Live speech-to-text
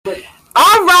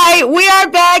right, we are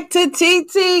back to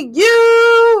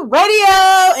TTU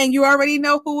Radio, and you already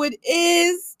know who it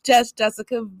is. Just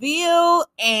Jessica Veal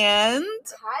and...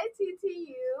 Hi,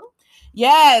 TTU.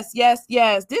 Yes.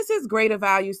 This is Greater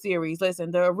Value Series.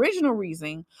 Listen, the original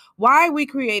reason why we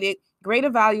created Greater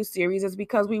Value Series is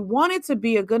because we wanted to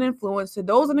be a good influence to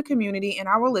those in the community and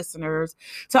our listeners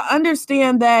to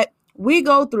understand that we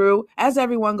go through, as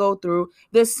everyone go through,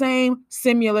 the same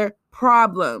similar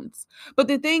problems. But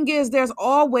the thing is, there's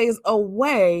always a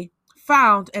way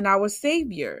found in our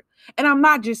Savior. And I'm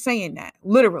not just saying that,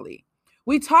 literally.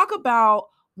 We talk about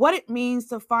what it means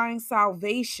to find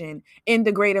salvation in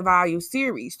the Greater Value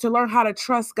Series, to learn how to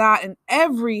trust God in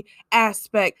every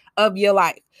aspect of your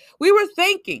life. We were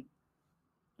thinking,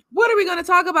 what are we going to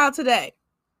talk about today?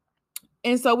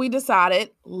 And so we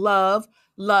decided love,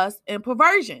 lust, and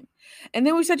perversion. And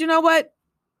then we said, you know what?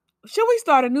 Should we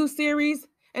start a new series?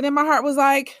 And then my heart was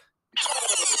like,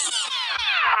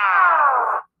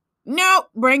 nope,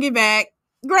 bring it back.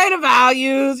 Greater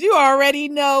Values, you already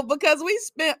know, because we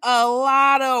spent a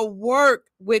lot of work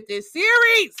with this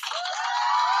series.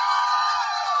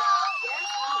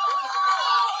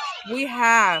 We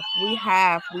have.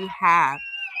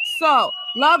 So,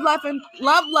 love,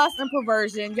 lust, and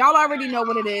perversion. Y'all already know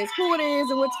what it is, who it is,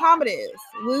 and what time it is.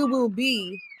 We will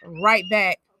be right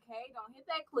back. Okay, don't hit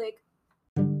that click.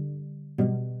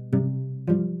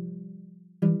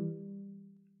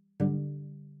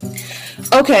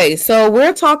 Okay, so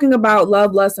we're talking about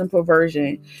love, lust, and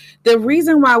perversion. The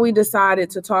reason why we decided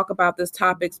to talk about this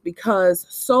topic is because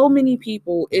so many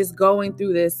people is going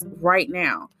through this right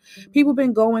now. People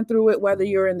been going through it, whether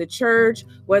you're in the church,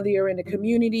 whether you're in the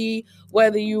community,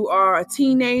 whether you are a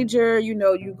teenager, you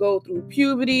go through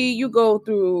puberty, you go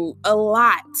through a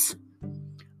lot.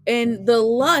 And the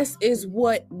lust is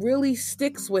what really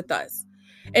sticks with us.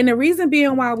 And the reason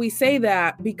being why we say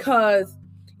that, because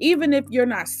even if you're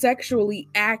not sexually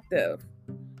active,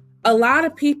 a lot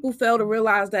of people fail to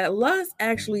realize that lust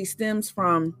actually stems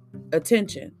from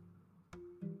attention.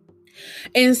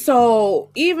 And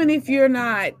so even if you're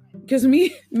not, because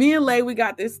me and Lai, we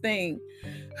got this thing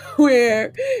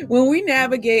where when we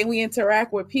navigate and we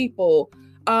interact with people,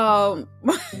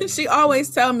 she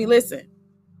always tell me, listen,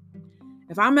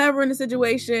 if I'm ever in a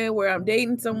situation where I'm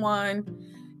dating someone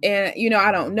and,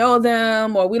 I don't know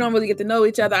them or we don't really get to know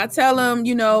each other, I tell them,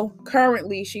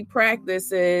 currently she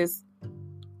practices,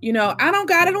 I don't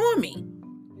got it on me.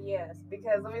 Yes,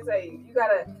 because let me tell you,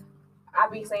 I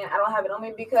be saying I don't have it on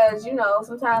me because,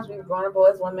 sometimes we're vulnerable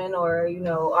as women or,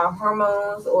 our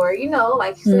hormones or,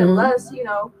 like you said, lust,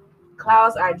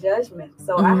 clouds our judgment.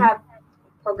 So I have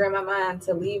programmed my mind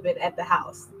to leave it at the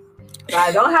house. So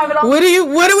I don't have it on. What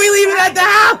are we leaving at the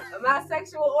house? My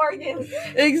sexual organs.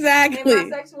 Exactly. And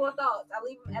my sexual thoughts. I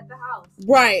leave them at the house.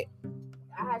 Right.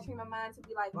 I had to train my mind to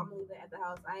be like, I'm leaving it at the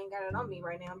house. I ain't got it on me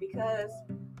right now because,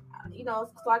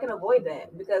 so I can avoid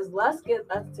that. Because lust gets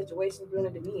us in situations we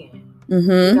don't need to be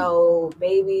in.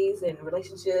 Babies and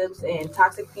relationships and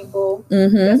toxic people.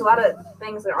 There's a lot of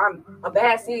things that aren't a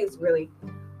bad seeds, really.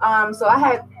 So I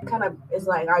had it's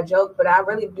like our joke, but I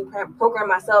really do program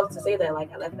myself to say that,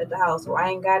 like, I left it at the house or I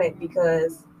ain't got it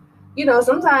because,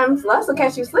 sometimes lust will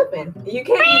catch you slipping. You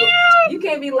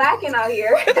can't be lacking out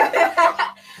here.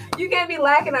 You can't be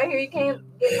lacking out here. You can't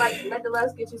let the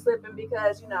lust get you slipping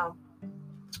because,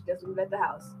 just leave it at the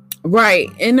house. Right.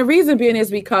 And the reason being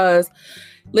is because,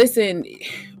 listen,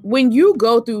 when you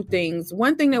go through things,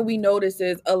 one thing that we notice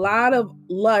is a lot of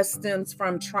lust stems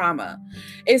from trauma.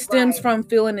 It stems from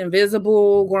feeling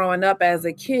invisible, growing up as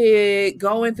a kid,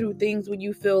 going through things when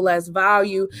you feel less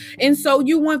value. And so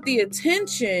you want the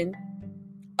attention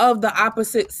of the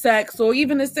opposite sex or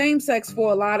even the same sex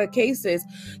for a lot of cases.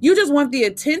 You just want the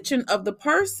attention of the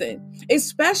person,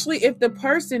 especially if the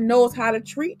person knows how to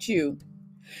treat you.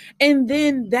 And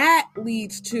then that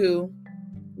leads to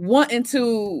wanting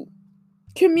to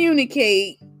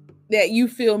communicate that you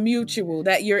feel mutual,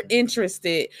 that you're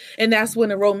interested. And that's when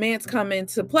the romance come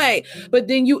into play. But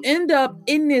then you end up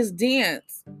in this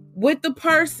dance with the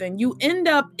person. You end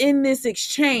up in this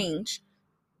exchange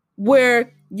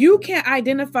where you can't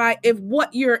identify if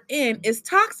what you're in is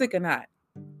toxic or not.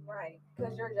 Right.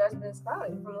 Because your judgment is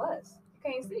clouded from lust.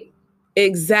 You can't see.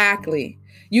 Exactly.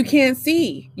 You can't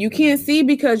see. You can't see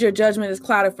because your judgment is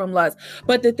clouded from lust.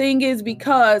 But the thing is,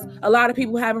 because a lot of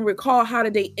people haven't recalled, how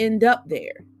did they end up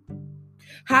there?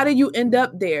 How did you end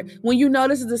up there? When you know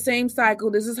this is the same cycle,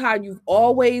 this is how you've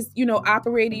always,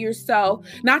 operated yourself.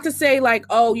 Not to say like,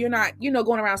 oh, you're not,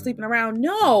 going around sleeping around.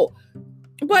 No.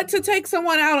 But to take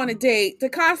someone out on a date, to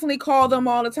constantly call them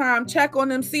all the time, check on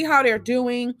them, see how they're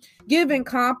doing, giving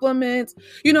compliments.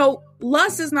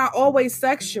 Lust is not always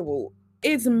sexual.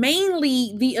 it's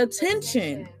mainly the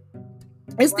attention.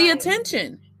 It's the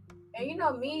attention.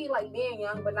 And me, like being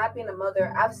young but not being a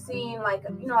mother, I've seen like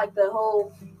like the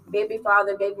whole baby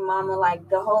father, baby mama, like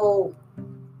the whole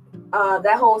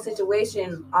that whole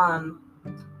situation.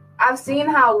 I've seen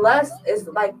how lust is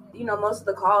like most of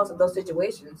the cause of those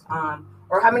situations.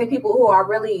 Or how many people who are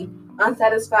really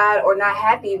unsatisfied or not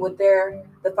happy with the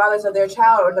fathers of their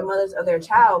child or the mothers of their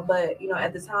child, but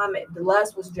at the time the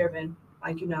lust was driven,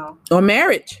 or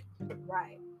marriage.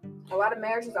 Right. A lot of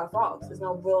marriages are false. There's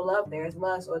no real love there. It's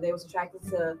lust, or they was attracted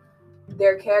to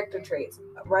their character traits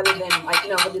rather than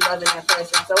really loving that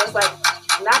person. So it's like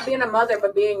not being a mother,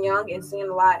 but being young and seeing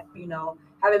a lot,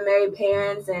 having married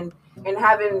parents and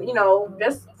having,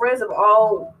 just friends from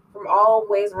all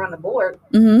ways around the board.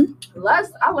 Mm-hmm.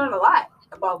 Lust, I learned a lot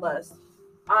about lust.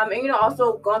 And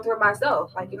also going through it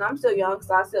myself. Like, I'm still young,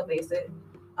 so I still face it.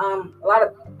 A lot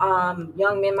of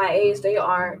young men my age, they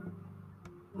aren't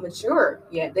mature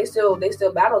yet. They still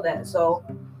battle that. So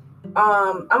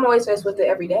I'm always faced with it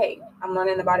every day. I'm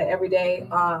learning about it every day.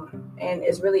 And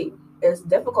it's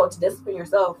difficult to discipline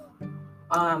yourself.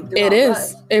 It is.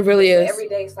 Lust. It really is. It's an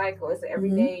everyday cycle. It's an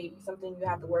everyday something you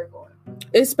have to work on.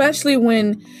 Especially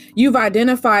when you've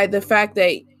identified the fact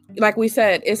that, like we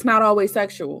said, it's not always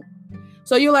sexual.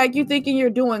 So you're thinking you're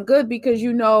doing good because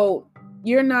you're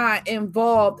not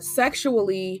involved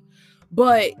sexually,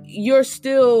 but you're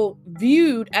still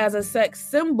viewed as a sex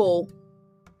symbol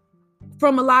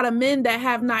from a lot of men that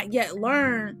have not yet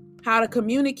learned how to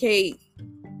communicate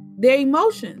their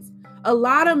emotions. A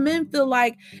lot of men feel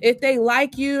like if they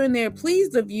like you and they're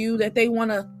pleased of you, that they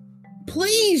want to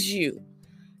please you.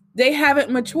 They haven't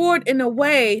matured in a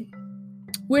way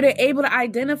where they're able to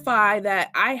identify that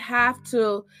I have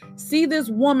to see this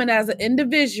woman as an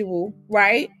individual,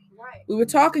 right? Right. We were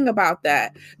talking about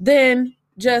that. Then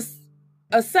just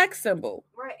a sex symbol.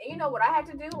 Right. And you know what I had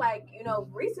to do?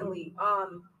 Recently,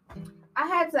 I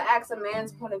had to ask a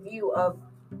man's point of view of,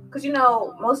 because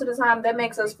most of the time that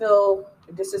makes us feel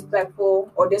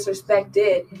disrespectful or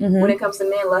disrespected when it comes to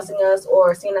men lusting us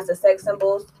or seeing us as sex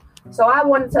symbols. So I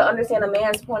wanted to understand a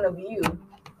man's point of view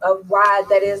of why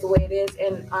that is the way it is.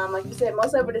 And like you said,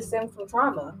 most of it is stems from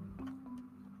trauma.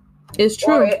 It's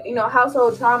true. Or,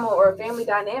 household trauma or family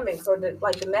dynamics or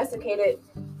domesticated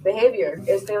behavior.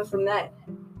 It stems from that.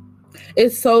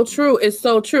 It's so true. It's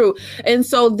so true. And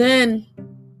so then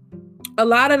a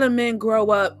lot of the men grow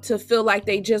up to feel like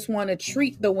they just want to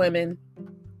treat the women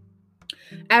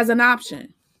as an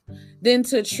option, then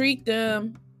to treat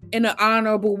them in an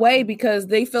honorable way because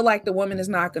they feel like the woman is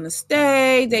not going to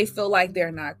stay. They feel like they're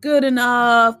not good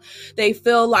enough. They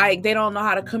feel like they don't know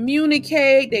how to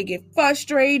communicate. They get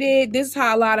frustrated. This is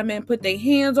how a lot of men put their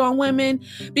hands on women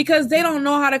because they don't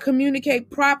know how to communicate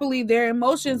properly their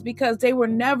emotions because they were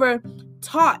never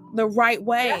taught the right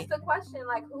way. That's the question.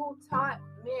 Like, who taught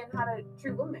men how to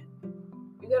treat women?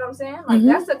 You get what I'm saying? Like,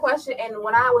 that's the question. And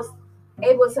when I was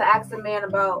able to ask a man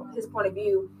about his point of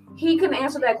view, he couldn't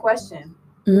answer that question.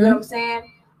 You know what I'm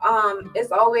saying?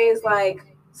 It's always like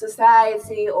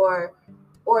society or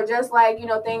just like,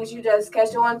 things you just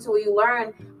catch on to, you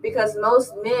learn, because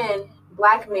most men,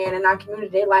 black men in our community,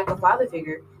 they lack a father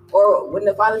figure. Or when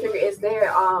the father figure is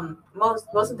there,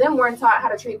 most of them weren't taught how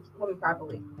to treat women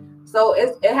properly. So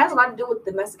it has a lot to do with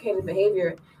domesticated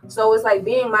behavior. So it's like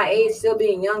being my age, still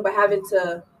being young, but having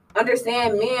to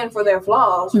understand men for their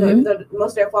flaws. Even though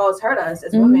most of their flaws hurt us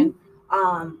as women.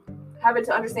 Having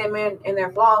to understand men and their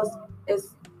flaws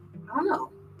is, I don't know.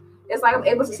 It's like I'm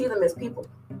able to see them as people.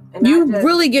 And you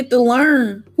really get to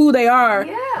learn who they are.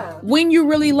 Yeah. When you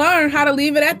really learn how to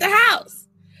leave it at the house.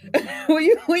 when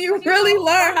you really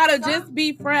learn how to just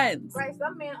be friends. Right.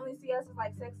 Some men only see us as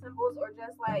like sex symbols or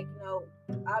just like,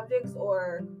 objects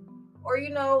or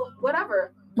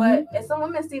whatever. But if some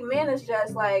women see men as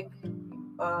just like,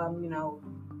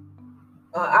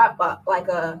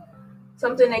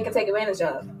 something they can take advantage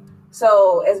of.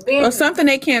 So as being, or something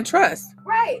they can't trust.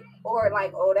 Right. Or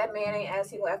like, oh, that man ain't ass,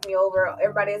 he gonna F me over.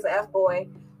 Everybody is an F boy.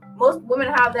 Most women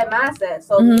have that mindset.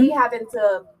 So me having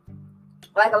to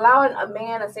like allowing a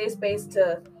man a safe space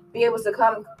to be able to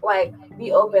come like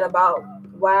be open about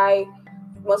why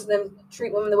most of them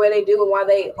treat women the way they do and why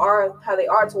they are how they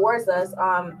are towards us.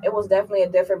 It was definitely a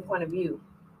different point of view.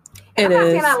 And I'm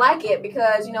not saying I like it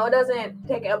because, it doesn't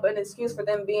take up an excuse for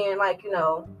them being like,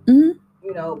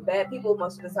 bad people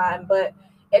most of the time, but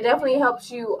it definitely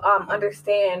helps you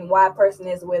understand why a person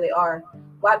is the way they are,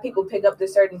 why people pick up the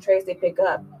certain traits they pick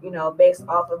up, based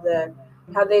off of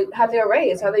how they're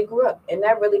raised, how they grew up, and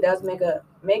that really does make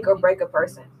or break a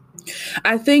person.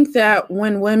 I think that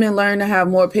when women learn to have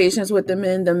more patience with the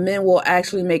men will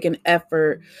actually make an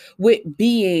effort with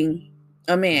being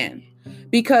a man,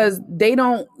 because they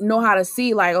don't know how to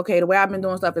see, like, okay, the way I've been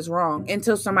doing stuff is wrong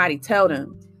until somebody tell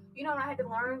them. You know what I had to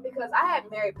learn? Because I had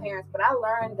married parents, but I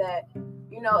learned that,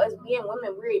 as being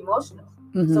women, we're emotional.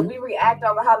 Mm-hmm. So we react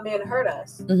over how men hurt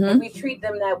us. Mm-hmm. And we treat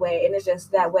them that way, and it's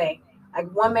just that way. Like,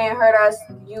 one man hurt us,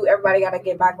 everybody got to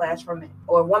get backlash from it.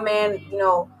 Or one man,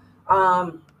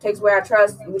 takes away our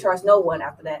trust, we trust no one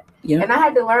after that. Yeah. And I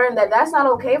had to learn that that's not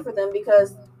okay for them,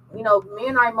 because,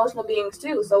 men are emotional beings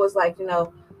too. So it's like,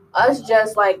 us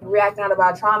just like reacting out of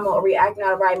our trauma or reacting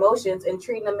out of our emotions and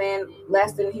treating a man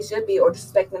less than he should be, or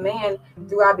disrespecting the man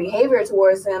through our behavior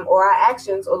towards him or our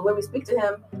actions or the way we speak to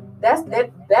him,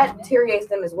 that deteriorates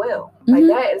them as well. Mm-hmm. Like,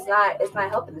 that it's not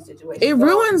helping the situation. It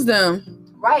ruins them.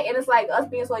 Right. And it's like, us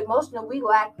being so emotional, we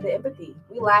lack the empathy.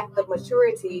 We lack the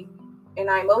maturity in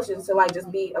our emotions to like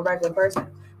just be a regular person.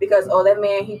 Because, that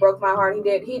man, he broke my heart. He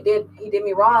did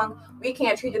me wrong. We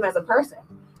can't treat him as a person.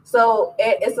 So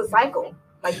it's a cycle.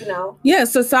 Like, Yeah,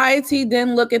 society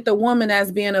then look at the woman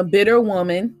as being a bitter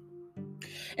woman.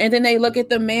 And then they look at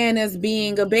the man as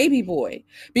being a baby boy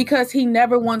because he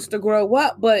never wants to grow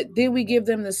up. But did we give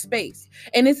them the space?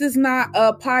 And this is not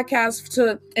a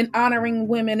podcast and honoring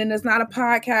women. And it's not a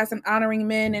podcast and honoring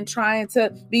men and trying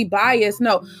to be biased.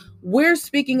 No, we're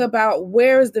speaking about,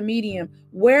 where is the medium?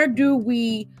 Where do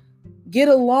we get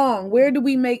along? Where do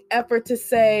we make effort to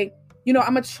say,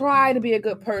 I'm going to try to be a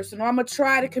good person, or I'm going to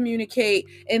try to communicate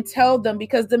and tell them,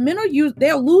 because the men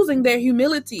they're losing their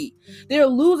humility. They're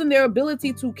losing their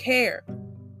ability to care.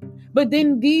 But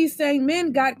then these same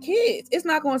men got kids. It's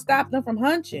not going to stop them from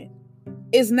hunching.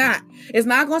 It's not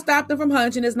going to stop them from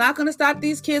hunching. It's not going to stop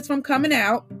these kids from coming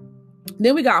out.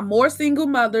 Then we got more single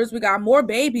mothers. We got more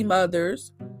baby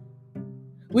mothers.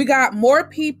 We got more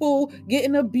people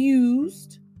getting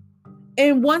abused.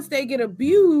 And once they get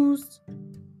abused,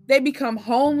 they become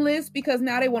homeless because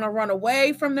now they want to run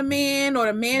away from the man, or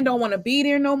the man don't want to be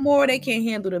there no more. They can't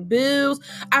handle the bills.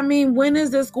 I mean, when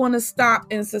is this going to stop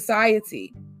in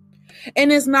society? And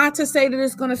it's not to say that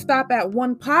it's going to stop at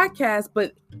one podcast,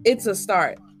 but it's a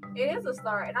start. It is a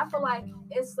start. And I feel like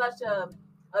it's such a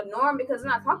norm because it's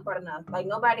not talked about enough. Like,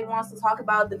 nobody wants to talk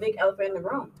about the big elephant in the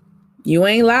room. You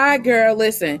ain't lied, girl.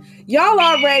 Listen, y'all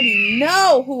already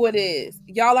know who it is.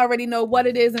 Y'all already know what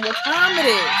it is and what time it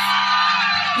is.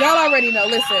 Y'all already know.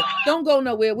 Listen, don't go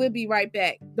nowhere. We'll be right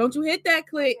back. Don't you hit that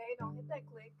click. Okay, don't hit that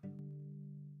click.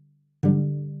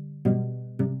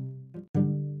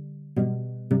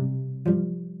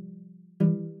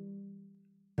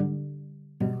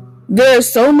 There's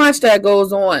so much that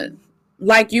goes on.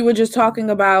 Like you were just talking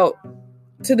about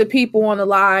to the people on the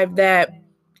live, that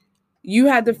you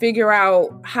had to figure out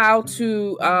how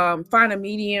to find a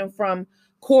medium from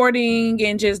courting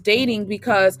and just dating,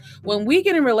 because when we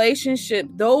get in relationship,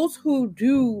 those who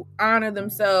do honor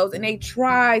themselves and they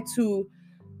try to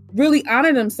really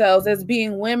honor themselves as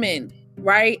being women,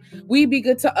 right? We be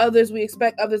good to others. We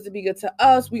expect others to be good to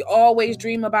us. We always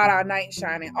dream about our knight in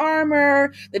shining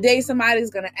armor, the day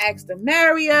somebody's going to ask to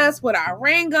marry us, what our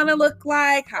ring going to look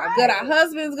like, how good our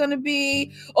husband's going to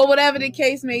be, or whatever the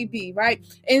case may be, right?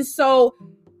 And so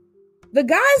the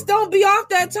guys don't be off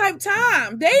that type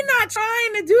time. They not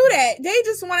trying to do that. They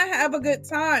just want to have a good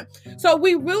time. So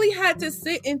we really had to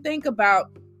sit and think about,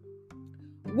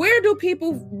 where do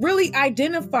people really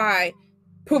identify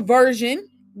perversion,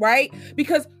 right?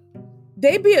 Because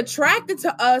they be attracted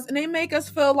to us and they make us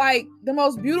feel like the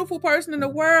most beautiful person in the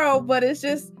world. But it's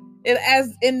just,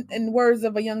 as in words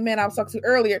of a young man I was talking to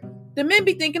earlier, the men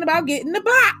be thinking about getting the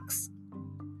box.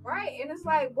 Right. And it's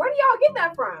like, where do y'all get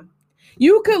that from?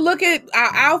 You could look at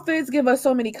our outfits, give us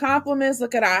so many compliments.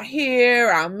 Look at our hair,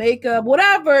 our makeup,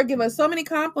 whatever. Give us so many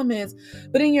compliments.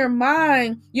 But in your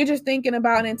mind, you're just thinking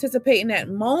about anticipating that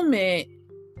moment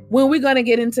when we're going to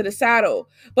get into the saddle.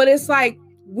 But it's like,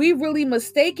 we really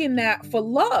mistaken that for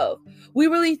love. We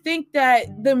really think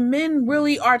that the men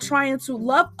really are trying to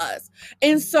love us.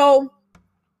 And so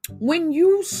when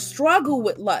you struggle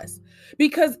with lust,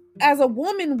 because as a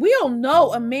woman, we'll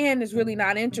know a man is really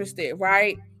not interested,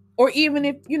 right? Or even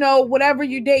if, whatever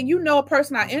you date, a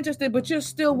person not interested, but you're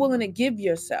still willing to give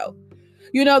yourself.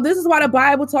 This is why the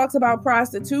Bible talks about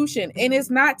prostitution. And it's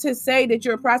not to say that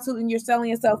you're a prostitute and you're selling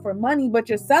yourself for money, but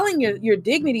you're selling your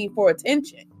dignity for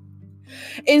attention.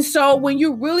 And so when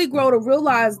you really grow to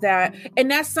realize that,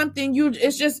 and that's something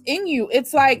it's just in you.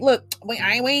 It's like, look, we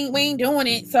ain't doing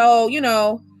it. So,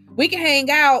 we can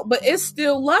hang out, but it's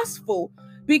still lustful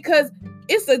because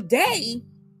it's a day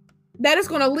that it's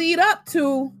going to lead up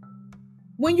to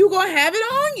when you going to have it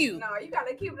on you. No, you got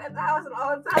to keep it at the house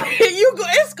all the time.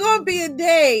 It's going to be a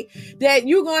day that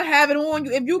you're going to have it on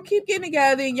you. If you keep getting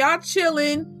together and y'all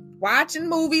chilling, watching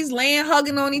movies, laying,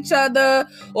 hugging on each other,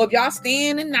 or if y'all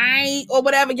staying the night or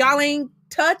whatever, y'all ain't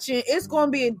touching, it's going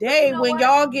to be a day when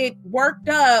y'all get worked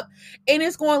up, and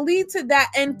it's going to lead to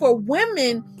that. And for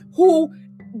women who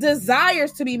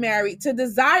desires to be married, to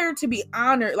desire to be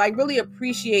honored, like really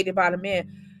appreciated by the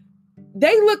man,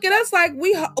 they look at us like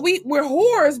we're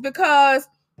whores, because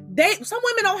some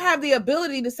women don't have the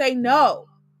ability to say no.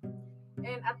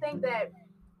 And I think that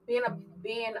being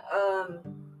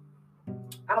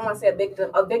I don't want to say a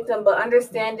victim, but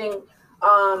understanding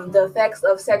the effects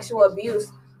of sexual abuse,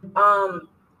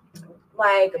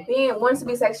 like wanting to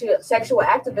be sexual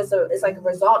activists is like a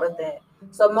result of that.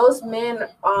 So most men,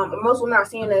 most women are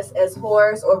seen as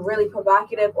whores, or really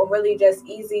provocative, or really just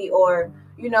easy, or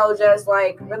just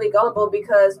like really gullible,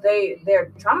 because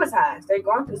they're traumatized. They're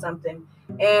going through something,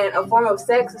 and a form of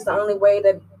sex is the only way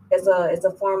that is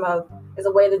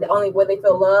a way that the only way they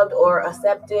feel loved or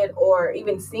accepted or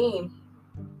even seen.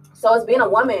 So it's being a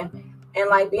woman and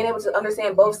like being able to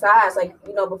understand both sides. Like,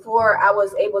 before I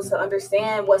was able to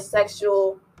understand what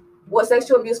sexual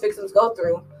abuse victims go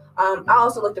through. I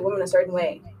also looked at women a certain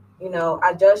way.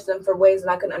 I judged them for ways that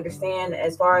I couldn't understand,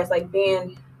 as far as like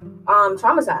being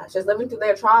traumatized, just living through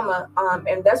their trauma.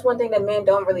 And that's one thing that men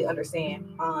don't really understand.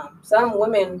 Some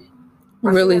women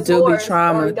really do be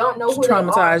don't know who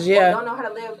traumatized, they are, don't know how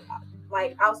to live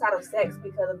like outside of sex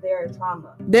because of their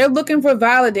trauma. They're looking for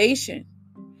validation.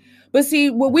 But see,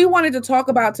 what we wanted to talk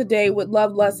about today with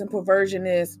love, lust, and perversion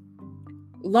is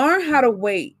learn how to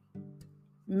wait.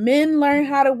 Men learn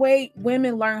how to wait.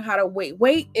 Women learn how to wait.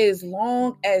 Wait as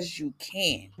long as you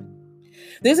can.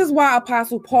 This is why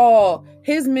Apostle Paul,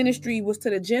 his ministry was to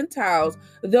the Gentiles,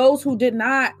 those who did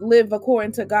not live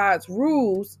according to God's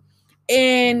rules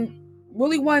and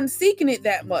really wasn't seeking it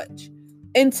that much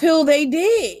until they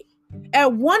did.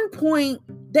 At one point,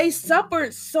 they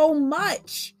suffered so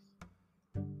much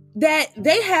that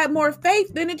they had more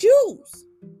faith than the Jews.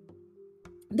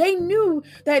 They knew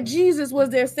that Jesus was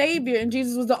their savior and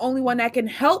Jesus was the only one that can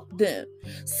help them.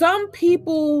 Some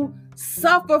people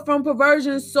suffer from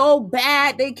perversion so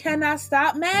bad they cannot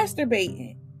stop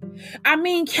masturbating.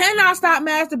 Cannot stop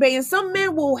masturbating. Some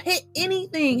men will hit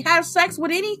anything, have sex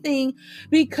with anything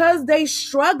because they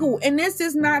struggle. And this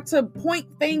is not to point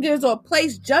fingers or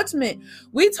place judgment.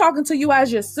 We talking to you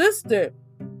as your sister,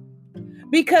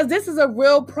 because this is a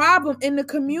real problem in the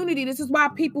community. This is why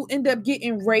people end up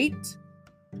getting raped.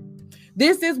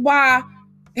 This is why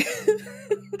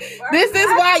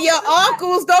your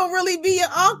uncles don't really be your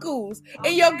uncles,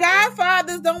 and your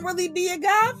godfathers don't really be your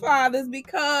godfathers,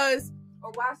 because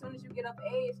or why as soon as you get up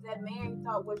age, that man you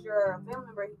thought was your family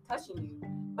member touching you.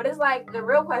 But it's like the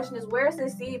real question is, where is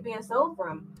this seed being sowed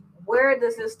from? Where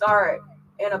does it start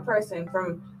in a person,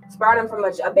 from starting from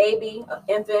a baby, an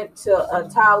infant, to a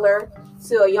toddler,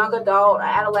 to a young adult, an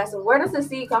adolescent? Where does the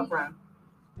seed come from?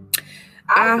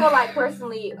 I feel like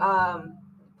personally,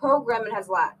 programming has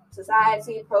a lot.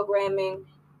 Society, programming,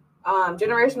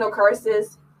 generational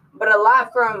curses, but a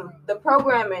lot from the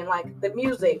programming, like the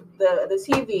music, the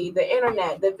TV, the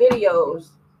internet, the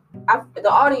videos, the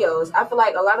audios. I feel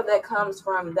like a lot of that comes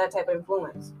from that type of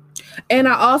influence. And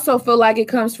I also feel like it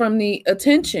comes from the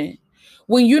attention.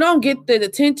 When you don't get the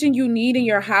attention you need in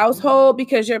your household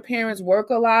because your parents work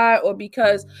a lot, or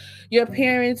because your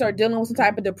parents are dealing with some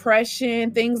type of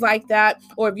depression, things like that,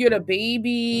 or if you're the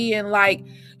baby and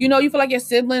you feel like your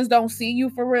siblings don't see you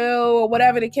for real, or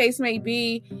whatever the case may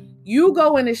be, you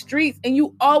go in the streets and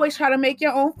you always try to make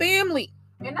your own family.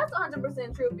 And that's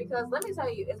 100% true, because let me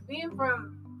tell you, it's being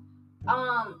from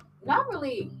not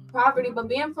really poverty, but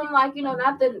being from not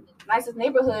the nicest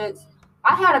neighborhoods.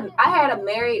 I had a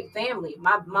married family.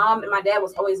 My mom and my dad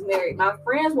was always married. My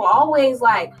friends were always they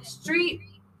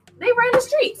ran the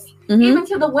streets. Mm-hmm. Even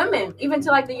to the women, even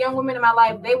to the young women in my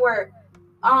life, they were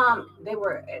a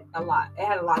lot. It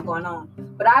had a lot going on.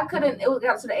 But I couldn't, it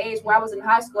got to the age where I was in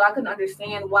high school, I couldn't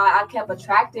understand why I kept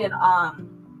attracting,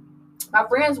 my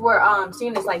friends were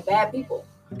seen as bad people,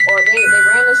 or they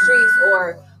ran the streets,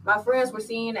 or my friends were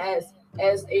seen as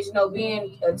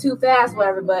being too fast,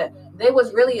 whatever, but they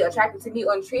was really attracted to me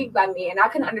or intrigued by me, and I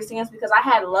couldn't understand because I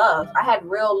had love. I had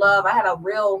real love. I had a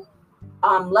real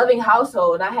loving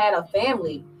household. I had a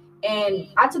family, and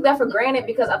I took that for granted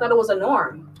because I thought it was a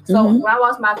norm. So mm-hmm. when I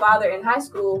lost my father in high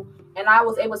school, and I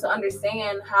was able to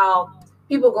understand how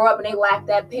people grow up and they lack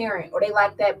that parent, or they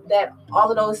lack that all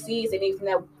of those seeds they need from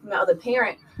that other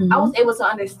parent. Mm-hmm. I was able to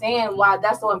understand why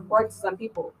that's so important to some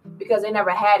people, because they never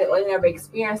had it, or they never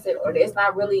experienced it, or it's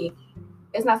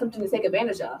not something to take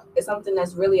advantage of. It's something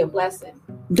that's really a blessing.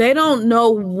 They don't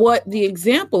know what the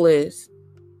example is.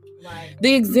 Right.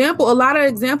 A lot of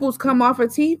examples come off of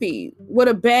TV. What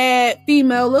a bad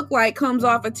female look like comes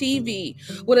off of TV.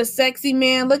 What a sexy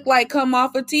man look like come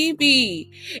off of TV.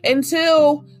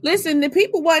 The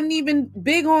people wasn't even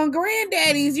big on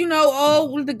granddaddies,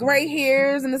 with the gray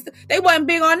hairs they wasn't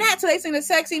big on that till they seen a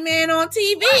sexy man on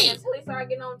TV. Right, until they started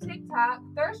getting on TikTok,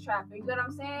 thirst trapping. You know what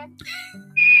I'm saying?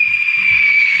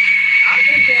 I'm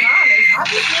just being honest. I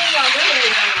just seeing y'all really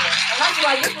on there. And I feel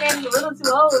like this man is a little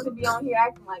too old to be on here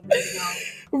acting like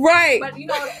this, Right. But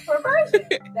perversion.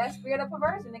 That spirit of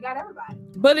perversion, it got everybody.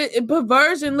 But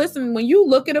perversion, listen, when you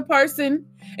look at a person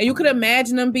and you could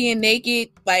imagine them being naked,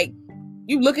 like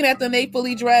you looking at them, they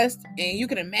fully dressed, and you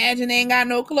can imagine they ain't got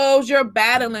no clothes, you're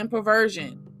battling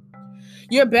perversion.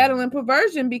 You're battling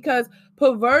perversion because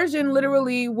perversion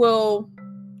literally will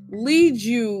lead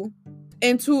you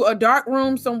into a dark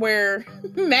room somewhere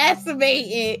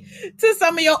masturbating to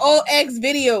some of your old ex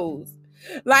videos.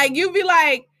 Like, you be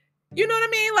like, you know what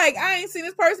I mean? Like, I ain't seen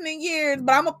this person in years,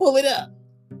 but I'm gonna pull it up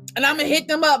and I'm gonna hit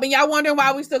them up, and y'all wondering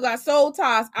why we still got soul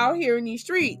ties out here in these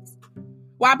streets.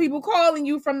 Why people calling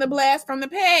you from the blast from the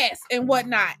past and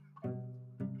whatnot.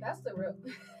 That's the real.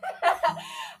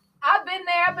 I've been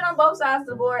there. I've been on both sides of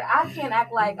the board. I can't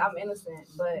act like I'm innocent,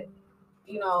 but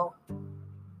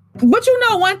But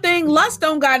one thing, lust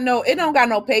don't got no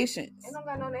patience. It don't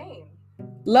got no name.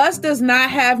 Lust does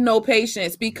not have no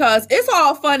patience because it's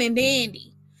all fun and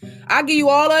dandy. I give you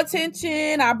all the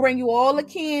attention. I bring you all the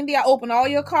candy. I open all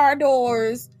your car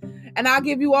doors. And I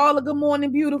give you all the good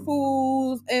morning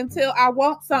beautifuls until I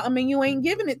want something and you ain't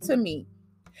giving it to me.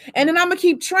 And then I'm going to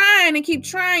keep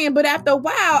trying. But after a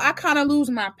while, I kind of lose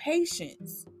my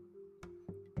patience.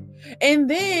 And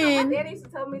then my daddy used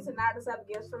to tell me to not accept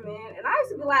gifts from men, and I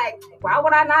used to be like, why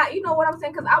would I not? You know what I'm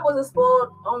saying? Because I was a spoiled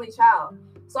only child,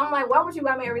 so I'm like, why would you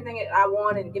buy me everything I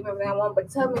want and give me everything I want, but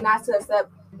tell me not to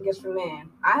accept gifts from men?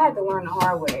 I had to learn the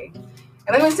hard way, and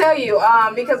let me tell you,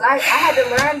 because I had to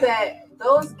learn that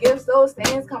those gifts, those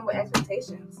things come with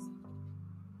expectations.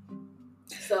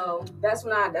 So that's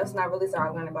not really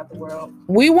started learning about the world.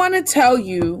 We want to tell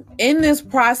you in this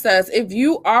process, if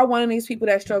you are one of these people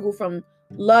that struggle from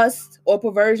lust or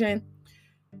perversion,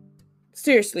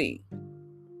 seriously,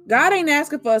 God ain't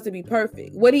asking for us to be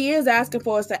perfect. What he is asking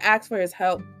for us to ask for his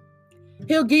help.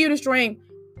 He'll give you the strength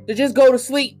to just go to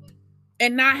sleep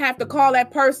and not have to call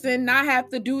that person, not have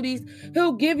to do these.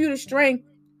 He'll give you the strength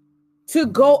to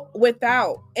go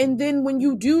without. And then when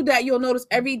you do that, you'll notice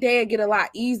every day it get a lot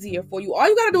easier for you. All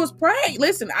you got to do is pray.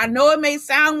 Listen, I know it may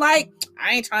sound like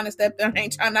I ain't trying to step down. I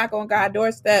ain't trying to knock on God's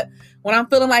doorstep when I'm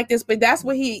feeling like this, but that's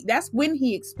when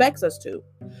he expects us to.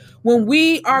 When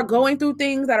we are going through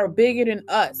things that are bigger than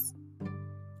us,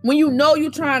 when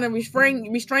you're trying to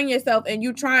restrain yourself and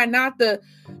you trying not to,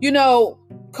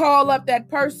 call up that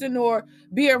person or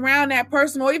be around that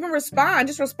person or even respond.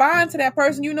 Just respond to that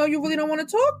person you really don't want to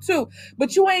talk to,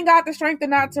 but you ain't got the strength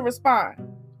not to respond.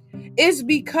 It's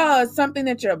because something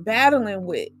that you're battling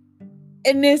with.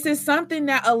 And this is something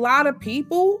that a lot of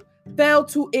people fail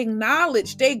to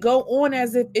acknowledge. They go on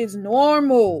as if it's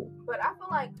normal. But I feel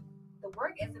like the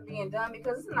work isn't being done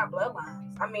because it's in our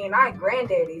bloodlines. I mean, our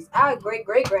granddaddies, our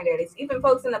great-great-granddaddies, even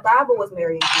folks in the Bible was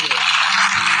married kids.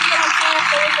 You know what I'm saying?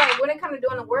 So it's like, when it comes to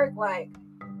doing the work, like,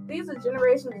 these are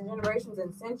generations and generations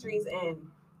and centuries, and,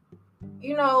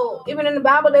 even in the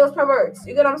Bible, they was perverts.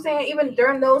 You get what I'm saying? Even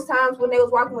during those times when they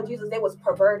was walking with Jesus, they was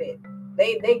perverted.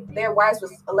 Their wives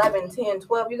was 11, 10,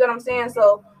 12. You get what I'm saying?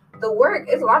 So the work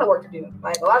is a lot of work to do.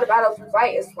 Like, a lot of battles we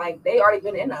fight, it's like they already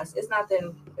been in us. It's not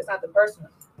the personal.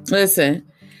 Listen,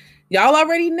 y'all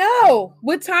already know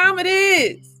what time it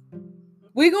is.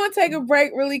 We're going to take a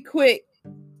break really quick.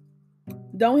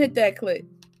 Don't hit that click.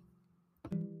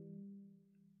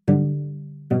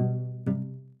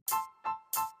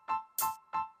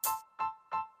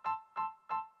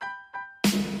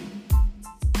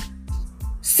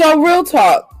 So, real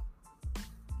talk.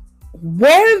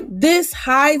 Where this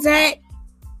hides at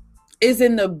is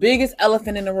in the biggest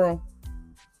elephant in the room.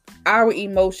 Our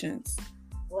emotions.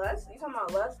 Lust? You talking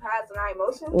about lust hides in our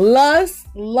emotions? Lust,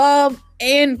 love,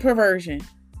 and perversion.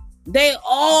 They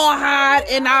all hide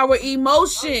in our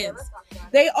emotions.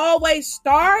 They always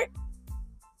start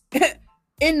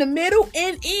in the middle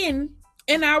and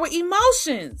in our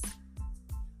emotions.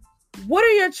 What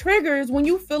are your triggers when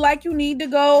you feel like you need to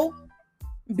go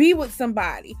be with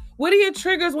somebody? What are your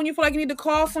triggers when you feel like you need to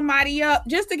call somebody up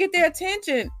just to get their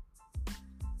attention?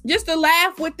 Just to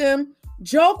laugh with them,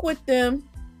 joke with them.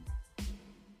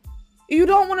 You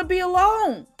don't want to be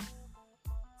alone.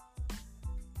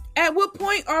 At what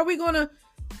point are we going to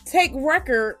take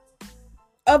record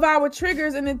of our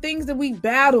triggers and the things that we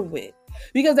battle with?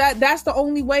 Because that's the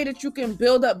only way that you can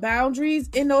build up boundaries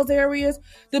in those areas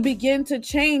to begin to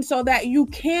change so that you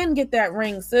can get that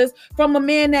ring, sis, from a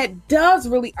man that does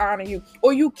really honor you.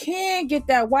 Or you can get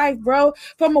that wife, bro,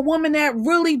 from a woman that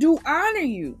really do honor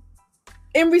you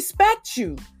and respect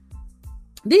you.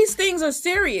 These things are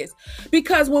serious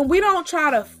because when we don't try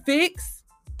to fix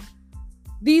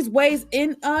these ways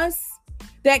in us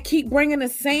that keep bringing the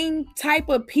same type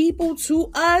of people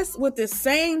to us with the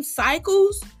same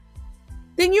cycles,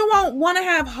 then you won't want to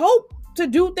have hope to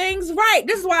do things right.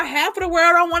 This is why half of the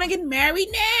world don't want to get married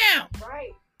now.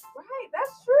 Right.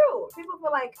 That's true. People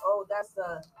feel like, oh,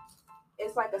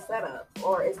 it's like a setup,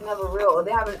 or it's never real, or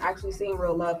they haven't actually seen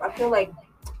real love. I feel like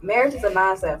marriage is a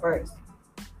mindset first.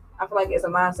 I feel like it's a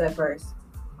mindset first.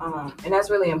 And that's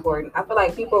really important. I feel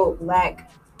like people lack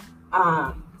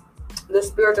the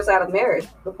spiritual side of marriage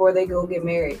before they go get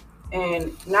married.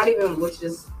 And not even with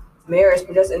just marriage,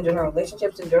 but just in general,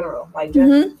 relationships in general. Like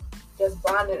just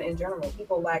bonding in general.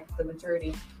 People lack the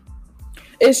maturity.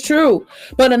 It's true.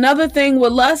 But another thing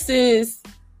with lust is,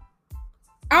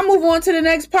 I'll move on to the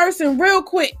next person real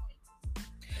quick.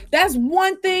 That's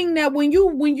one thing that when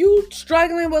you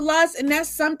struggling with lust and that's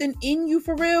something in you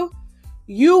for real,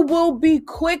 you will be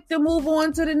quick to move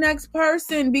on to the next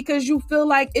person because you feel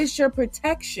like it's your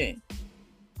protection.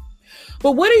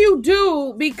 But what do you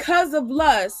do because of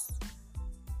lust?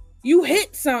 You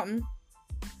hit something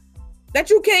that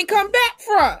you can't come back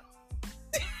from.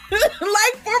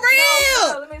 Like, for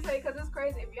real. No, let me say, because it's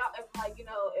crazy.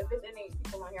 If it's any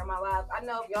people on here in my live, I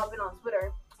know if y'all been on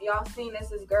Twitter, y'all seen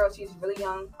this girl, she's really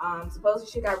young.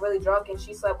 Supposedly she got really drunk and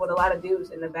she slept with a lot of dudes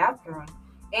in the bathroom.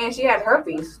 And she had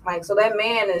herpes. Like, so that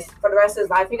man is, for the rest of his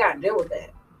life, he got to deal with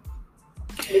that.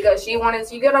 Because she wanted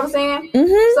to, you get what I'm saying?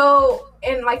 Mm-hmm. So,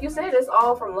 and like you said, it's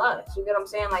all from lust. You get what I'm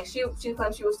saying? Like, she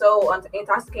claimed she was so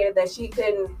intoxicated that she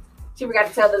forgot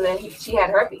to tell them that she had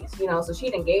herpes, so she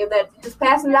didn't gave that, just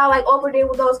passing it out like Oprah did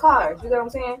with those cars. You get what I'm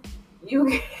saying?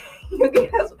 You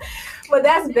get us. But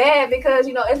that's bad because,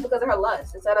 it's because of her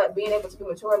lust. Instead of being able to be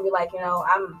mature and be like,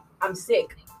 I'm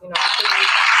sick. I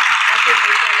shouldn't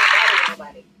be sharing my body with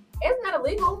nobody. Isn't that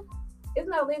illegal?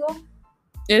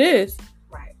 It is.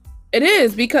 Right. It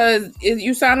is, because if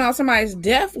you sign out somebody's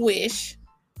death wish,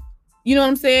 you know what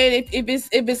I'm saying? If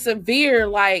it's severe,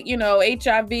 like,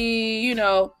 HIV,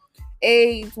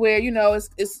 AIDS, where,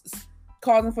 it's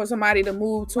causing for somebody to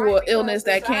move to an illness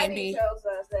that can't be. Shows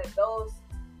us that those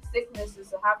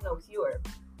sicknesses have no cure,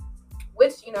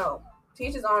 which,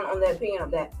 teaches on the opinion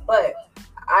of that. But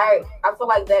I feel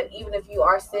like that even if you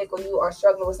are sick or you are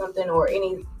struggling with something or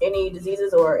any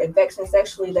diseases or infections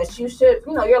sexually, that you should,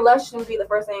 your lust shouldn't be the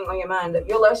first thing on your mind. That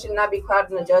your lust should not be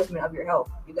clouding the judgment of your health.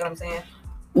 You get what I'm saying?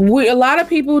 A lot of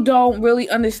people don't really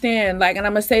understand, like, and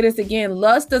I'm going to say this again,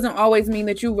 lust doesn't always mean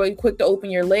that you're really quick to open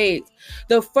your legs.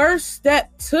 The first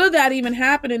step to that even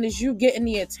happening is you getting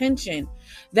the attention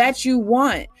that you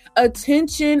want.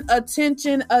 Attention.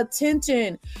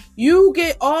 You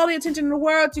get all the attention in the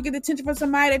world to get attention from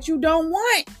somebody that you don't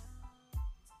want.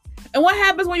 And what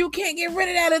happens when you can't get rid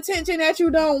of that attention that you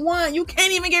don't want? You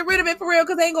can't even get rid of it for real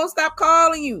because they ain't going to stop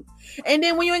calling you. And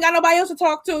then when you ain't got nobody else to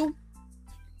talk to,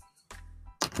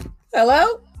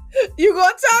 hello? You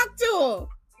gonna talk to him.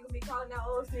 You can be calling that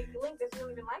old sneaky link that you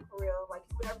don't even like for real. Like,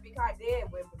 you would never be caught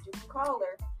dead with, but you can call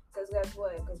her. Because guess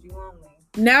what? Because you lonely.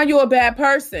 Now you're a bad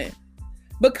person.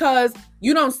 Because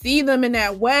you don't see them in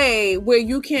that way where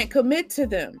you can't commit to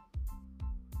them.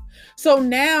 So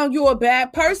now you're a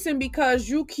bad person because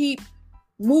you keep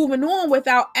moving on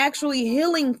without actually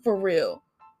healing for real.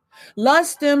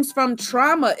 Lust stems from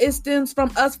trauma. It stems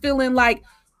from us feeling like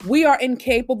we are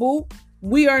incapable.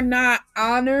 We are not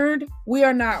honored. We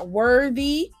are not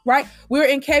worthy, right? We're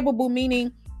incapable,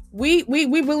 meaning we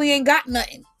really ain't got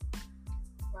nothing.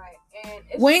 Right.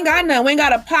 And we ain't got nothing. We ain't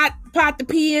got a pot to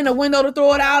pee in, a window to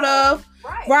throw it out of.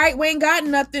 Right? We ain't got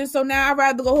nothing. So now I'd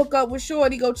rather go hook up with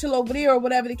Shorty, go chill over there or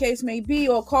whatever the case may be,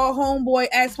 or call homeboy,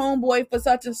 ask homeboy for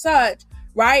such and such,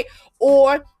 right?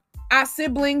 Or our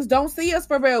siblings don't see us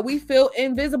for real. We feel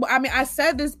invisible. I mean, I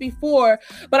said this before,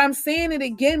 but I'm saying it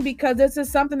again because this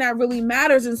is something that really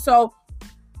matters. And so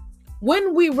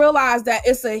when we realize that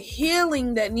it's a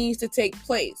healing that needs to take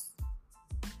place,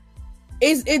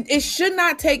 it should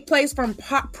not take place from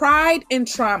pride and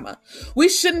trauma. We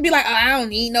shouldn't be like, oh, I don't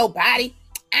need nobody.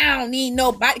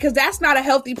 Because that's not a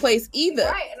healthy place either.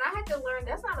 Right, and I had to learn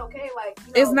that's not okay. Like,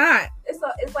 it's not.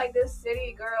 It's like this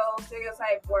city girl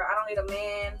stereotype where I don't need a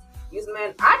man. Use a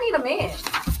man. I need a man.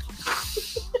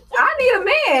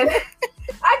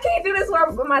 I can't do this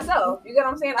work for myself. You get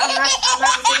what I'm saying? I'm not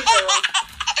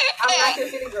your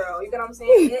city girl. You You get what I'm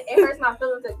saying? It hurts my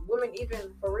feelings that women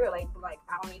even for real, like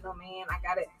I don't need no man. I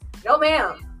got it. No,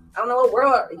 ma'am. I don't know what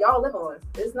world y'all live on.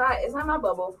 It's not my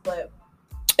bubble, but.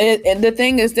 And the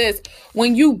thing is this,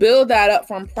 when you build that up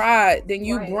from pride, then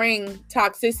you bring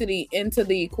toxicity into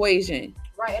the equation.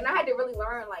 Right. And I had to really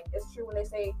learn, like, it's true when they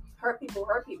say hurt people.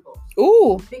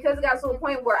 Ooh. Because it got to a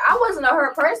point where I wasn't a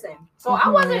hurt person. So I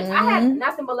had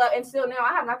nothing but love. And still now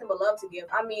I have nothing but love to give.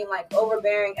 I mean, like,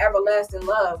 overbearing, everlasting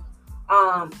love.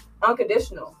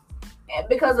 Unconditional. And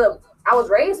because I was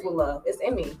raised with love. It's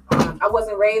in me. I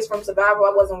wasn't raised from survival.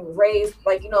 I wasn't raised,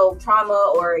 like,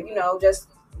 trauma or, just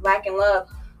lacking love.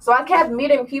 So I kept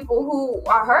meeting people who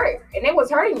are hurt, and it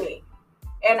was hurting me.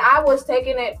 And I was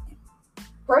taking it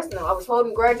personal. I was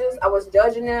holding grudges. I was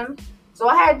judging them. So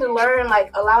I had to learn, like,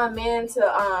 allowing men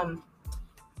to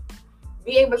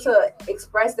be able to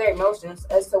express their emotions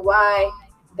as to why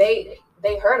they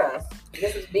hurt us.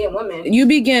 This is being women. You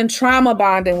begin trauma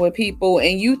bonding with people,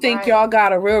 and you think y'all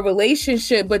got a real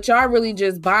relationship, but y'all really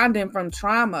just bonding from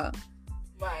trauma.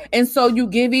 Right. And so you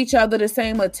give each other the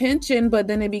same attention, but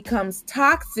then it becomes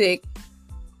toxic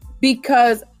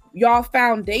because y'all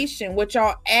foundation, what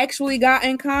y'all actually got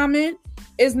in common,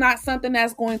 is not something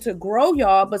that's going to grow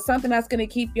y'all, but something that's going to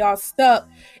keep y'all stuck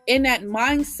in that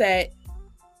mindset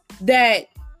that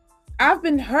I've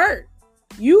been hurt.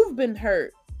 You've been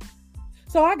hurt.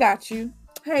 So I got you.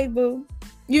 Hey, boo.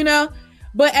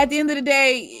 But at the end of the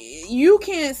day, you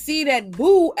can't see that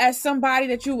boo as somebody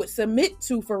that you would submit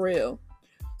to for real.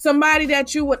 Somebody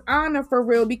that you would honor for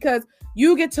real, because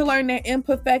you get to learn their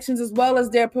imperfections as well as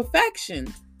their perfections.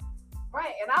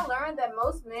 Right. And I learned that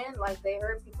most men, like, they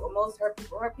hurt people. Most hurt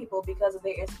people because of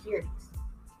their insecurities.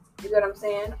 You get what I'm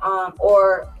saying?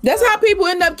 That's how people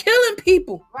end up killing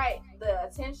people. Right. The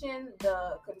attention,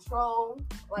 the control.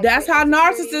 Like, that's how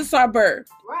narcissists are birthed.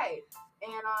 Right.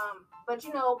 And but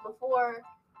before,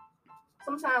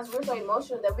 sometimes we're so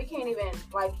emotional that we can't even,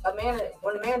 like,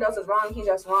 when a man does us wrong, he's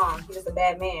just wrong. He's just a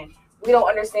bad man. We don't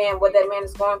understand what that man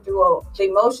is going through, or the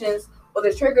emotions or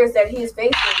the triggers that he's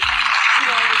facing.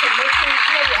 To make him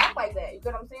act like that. You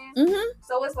get what I'm saying? Mm-hmm.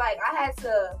 So it's like I had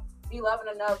to be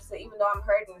loving enough to, even though I'm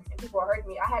hurting and people are hurting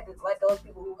me, I had to let those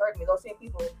people who hurt me, those same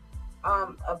people,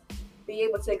 be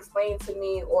able to explain to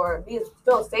me, or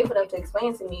feel safe enough to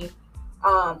explain to me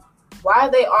why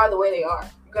they are the way they are.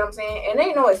 You know what I'm saying? And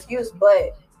ain't no excuse,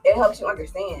 but it helps you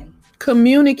understand.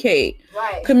 Communicate.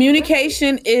 Right.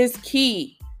 Communication is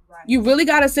key. Right. You really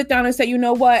got to sit down and say, you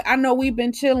know what? I know we've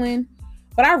been chilling,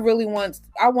 but I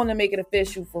want to make it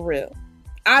official for real.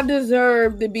 I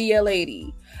deserve to be a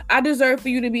lady. I deserve for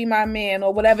you to be my man,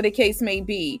 or whatever the case may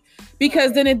be.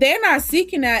 Because then if they're not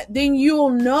seeking that, then you'll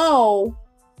know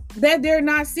that they're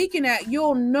not seeking that.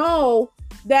 You'll know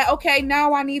that, okay,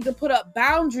 now I need to put up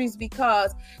boundaries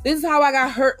because this is how I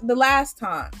got hurt the last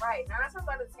time. Right. Now that's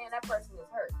somebody saying that person is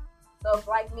hurt. So if,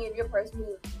 like me, if you're a person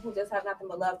who just have nothing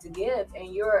but love to give,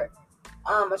 and you're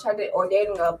attracted or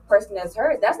dating a person that's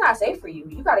hurt, that's not safe for you.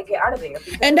 You got to get out of there.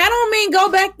 And that don't mean go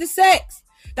back to sex.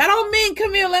 That don't mean,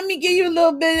 come here, let me give you a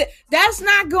little bit. That's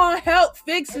not going to help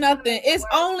fix nothing. It's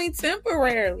only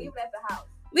temporarily. Leave it at the house.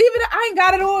 Leave it. I ain't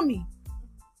got it on me.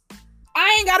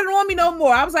 I ain't got it on me no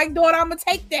more. I was like, daughter, I'm going to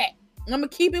take that. I'm going to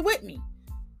keep it with me.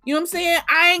 You know what I'm saying?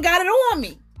 I ain't got it on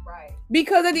me. Right.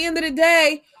 Because at the end of the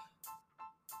day,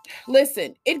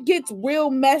 listen, it gets real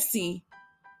messy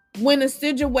when a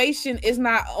situation is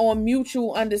not on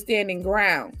mutual understanding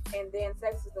ground. And then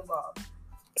sex is involved.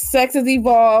 Sex is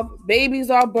evolved. Babies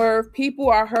are birthed. People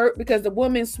are hurt because the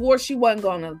woman swore she wasn't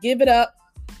going to give it up.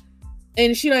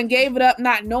 And she done gave it up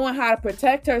not knowing how to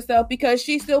protect herself because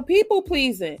she's still people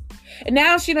pleasing. And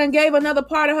now she done gave another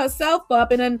part of herself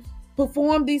up and then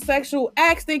performed these sexual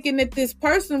acts thinking that this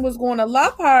person was going to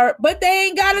love her, but they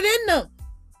ain't got it in them.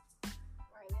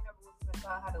 Right, they never was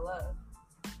taught how to love.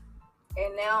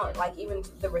 And now, like, even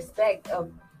the respect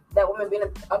of that woman being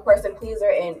a person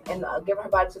pleaser and giving her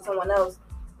body to someone else,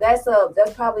 that's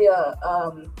probably a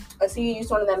seed you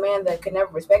sown in that man that could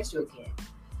never respect you again.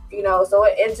 You know, so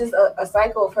it's just a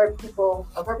cycle of hurt people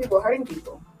hurting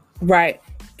people. Right.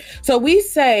 So we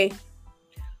say,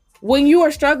 when you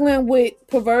are struggling with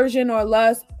perversion or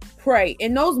lust, pray.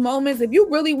 In those moments, if you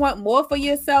really want more for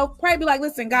yourself, pray. Be like,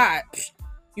 listen, God,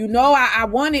 you know I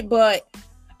want it, but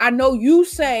I know you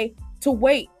say to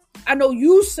wait. I know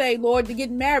you say, Lord, to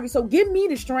get married. So give me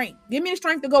the strength. Give me the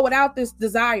strength to go without this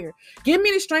desire. Give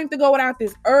me the strength to go without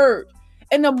this urge.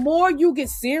 And the more you get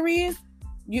serious,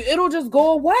 it'll just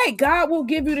go away. God will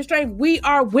give you the strength. We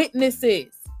are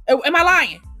witnesses. Am I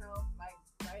lying? No, like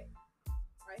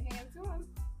right hand to him.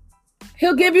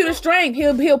 He'll give you the strength.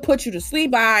 He'll put you to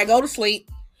sleep. All right, go to sleep.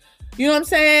 You know what I'm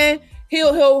saying?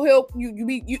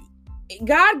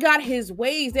 God got his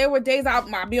ways. There were days I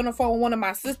might be on the phone with one of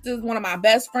my sisters, one of my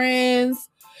best friends.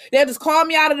 They'll just call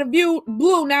me out of the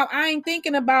blue. Now, I ain't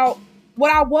thinking about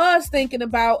what I was thinking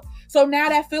about. So now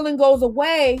that feeling goes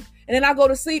away, and then I go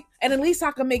to sleep, and at least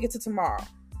I can make it to tomorrow.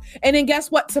 And then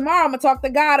guess what? Tomorrow, I'm going to talk to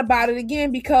God about it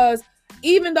again, because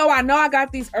even though I know I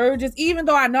got these urges, even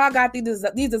though I know I got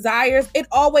these desires, it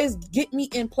always get me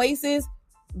in places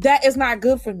that is not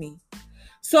good for me.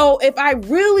 So if I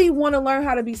really want to learn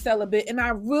how to be celibate and I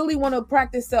really want to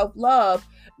practice self-love,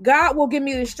 God will give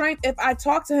me the strength if I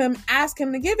talk to him, ask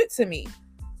him to give it to me.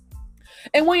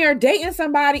 And when you're dating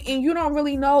somebody and you don't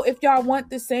really know if y'all want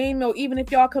the same or even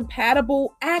if y'all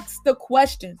compatible, ask the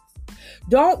questions.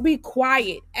 Don't be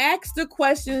quiet. Ask the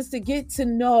questions to get to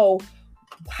know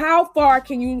how far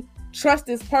can you trust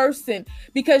this person,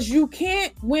 because you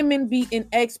can't, women be in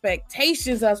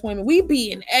expectations. Us women, we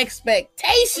be in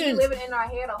expectations. We living in our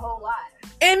head a whole lot.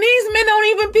 And these men don't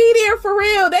even be there for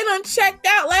real. They done checked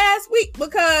out last week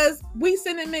because we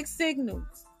sending mixed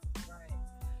signals. Right.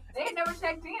 They ain't never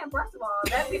checked in, first of all.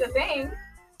 That'd be the thing.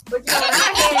 But you know, in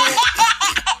our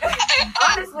head,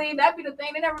 honestly, that'd be the thing.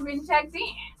 They never been checked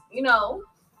in. You know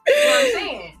what I'm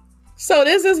saying? So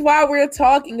this is why we're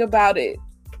talking about it.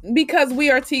 Because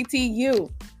we are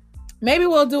TTU. Maybe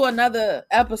we'll do another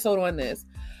episode on this.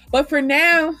 But for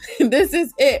now, this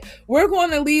is it. We're going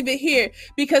to leave it here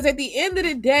because at the end of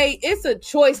the day, it's a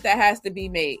choice that has to be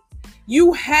made.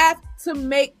 You have to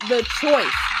make the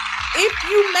choice. If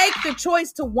you make the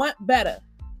choice to want better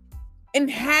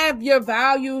and have your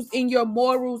values and your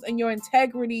morals and your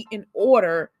integrity in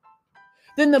order,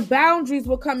 then the boundaries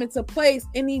will come into place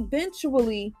and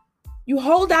eventually you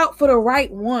hold out for the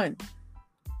right one.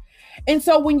 And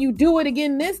so when you do it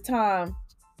again this time,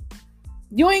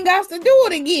 you ain't got to do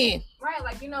it again. Right,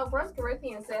 like, 1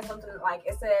 Corinthians says something like,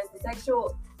 it says the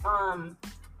sexual,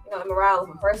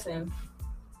 immorality of a person,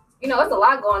 it's a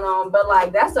lot going on, but,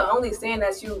 like, that's the only sin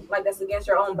that's against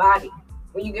your own body.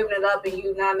 When you giving it up and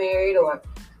you not married, or,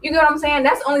 you get what I'm saying?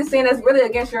 That's the only sin that's really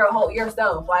against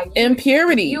yourself. Like,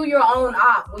 impurity. You your own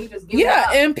op when you just give it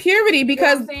up. Yeah, impurity,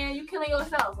 because... You know what I'm saying? You killing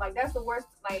yourself. Like, that's the worst,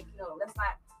 that's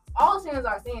not... All sins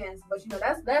are sins, but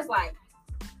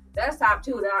that's top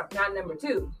two, not number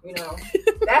two.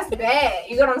 That's bad.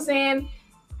 You know what I'm saying?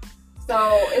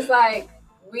 So it's like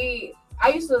I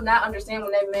used to not understand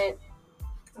what that meant.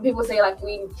 When people say like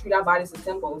we treat our bodies as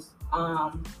temples.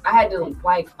 I had to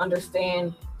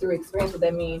understand through experience what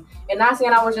that means, and not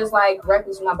saying I was just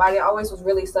reckless with my body. I always was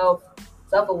really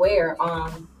self-aware.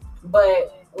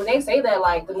 But when they say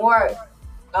that, the more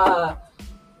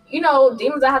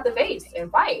demons I have to face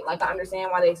and fight. I understand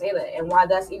why they say that and why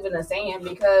that's even a saying,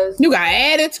 because you got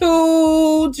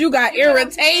attitudes, you got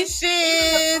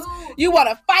irritations, you want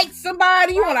to fight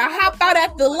somebody, you want to hop out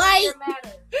at the light.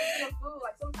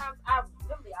 Sometimes I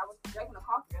was drinking a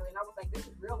coffee earlier and I was like, this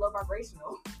is real low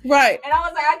vibrational. Right. And I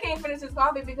was like, I can't finish this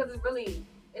coffee because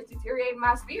it's deteriorating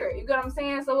my spirit. You get what I'm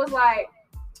saying? So it's like,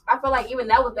 I feel like even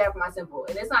that was bad for my temple.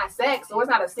 And it's not sex, or it's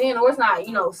not a sin, or it's not,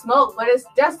 smoke, but it's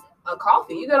just a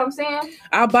coffee. You get what I'm saying?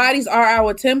 Our bodies are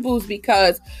our temples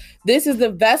because this is the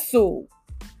vessel.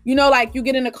 You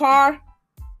get in a car,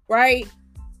 right?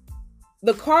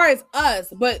 The car is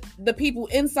us, but the people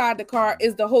inside the car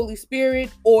is the Holy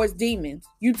Spirit or it's demons.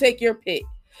 You take your pick.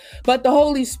 But the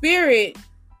Holy Spirit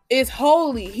is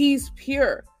holy. He's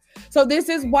pure. So this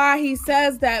is why he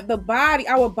says that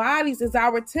our bodies is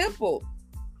our temple.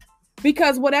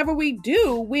 Because whatever we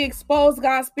do, we expose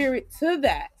God's spirit to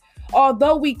that.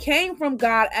 Although we came from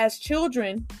God as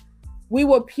children, we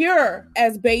were pure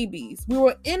as babies. We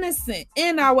were innocent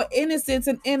in our innocence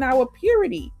and in our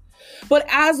purity. But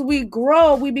as we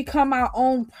grow, we become our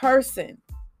own person.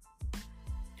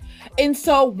 And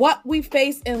so what we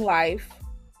face in life,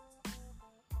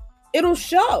 it'll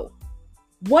show.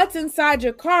 What's inside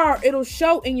your car, it'll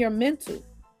show in your mental.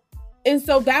 And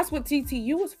so that's what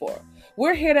TTU is for.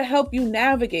 We're here to help you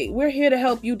navigate. We're here to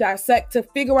help you dissect, to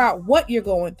figure out what you're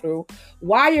going through,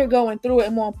 why you're going through it,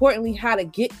 and more importantly, how to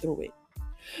get through it.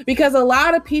 Because a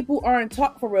lot of people aren't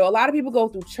taught for real. A lot of people go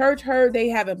through church hurt. They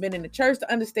haven't been in the church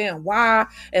to understand why,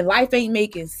 and life ain't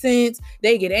making sense.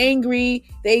 They get angry.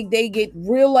 They get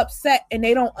real upset, and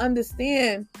they don't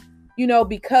understand,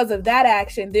 because of that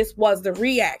action, this was the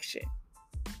reaction.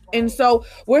 And so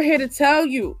we're here to tell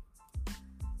you,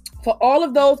 for all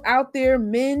of those out there,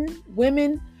 men,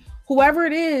 women, whoever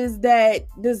it is that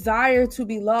desire to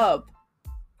be loved,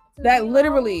 that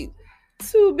literally,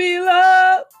 to be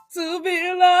loved.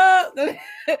 That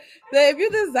if you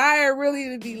desire really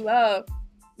to be loved,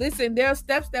 listen, there are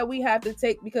steps that we have to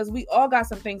take because we all got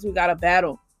some things we got to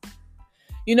battle.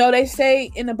 You know, they say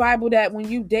in the Bible that when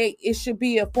you date, it should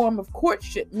be a form of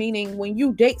courtship, meaning when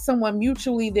you date someone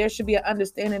mutually, there should be an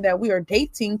understanding that we are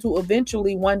dating to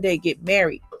eventually one day get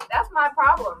married. That's my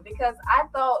problem, because I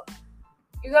thought,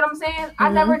 you know what I'm saying? I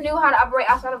never knew how to operate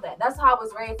outside of that. That's how I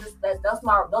was raised.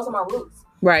 Those are my roots.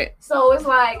 Right. So it's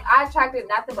like I attracted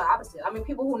nothing but opposite. I mean,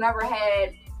 people who never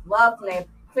had love from their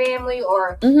family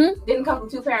or didn't come from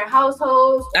 2-parent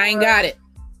households. I ain't got it.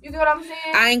 You get what I'm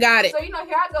saying? I ain't got it. So, you know,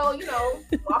 here I go, you know,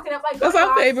 walking up like Goldilocks. That's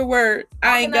my favorite word.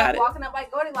 I ain't got it. Walking up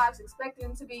like Goldilocks,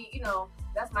 expecting to be, you know,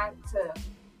 that's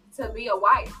to be a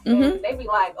wife. And they be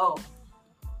like, oh,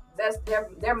 that's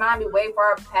their mind be way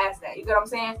far past that. You get what I'm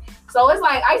saying? So it's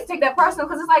like, I used to take that personal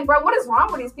because it's like, bro, what is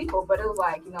wrong with these people? But it was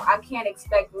like, you know, I can't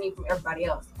expect me from everybody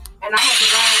else. And I had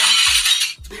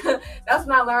to learn, that's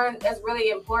when I learned that's really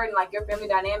important, like your family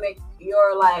dynamic,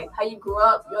 your like how you grew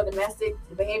up, your domestic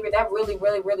behavior, that really,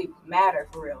 really, really matter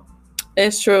for real.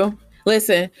 It's true.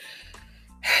 Listen,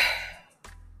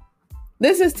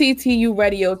 this is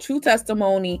TTURADIO, True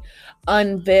Testimony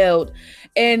Unveiled.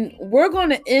 And we're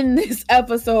going to end this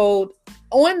episode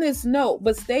on this note,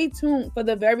 but stay tuned for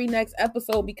the very next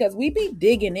episode because we be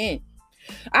digging in.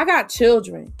 I got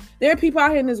children. There are people out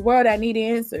here in this world that need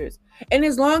answers. And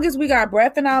as long as we got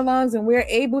breath in our lungs and we're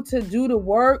able to do the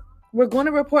work, we're going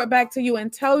to report back to you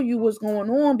and tell you what's going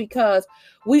on because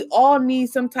we all need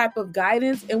some type of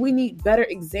guidance and we need better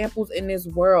examples in this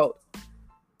world.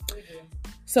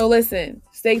 So listen,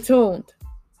 stay tuned.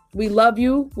 We love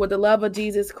you with the love of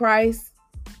Jesus Christ.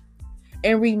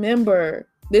 And remember,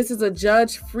 this is a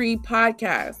judge-free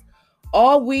podcast.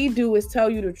 All we do is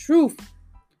tell you the truth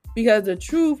because the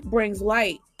truth brings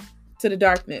light to the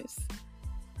darkness.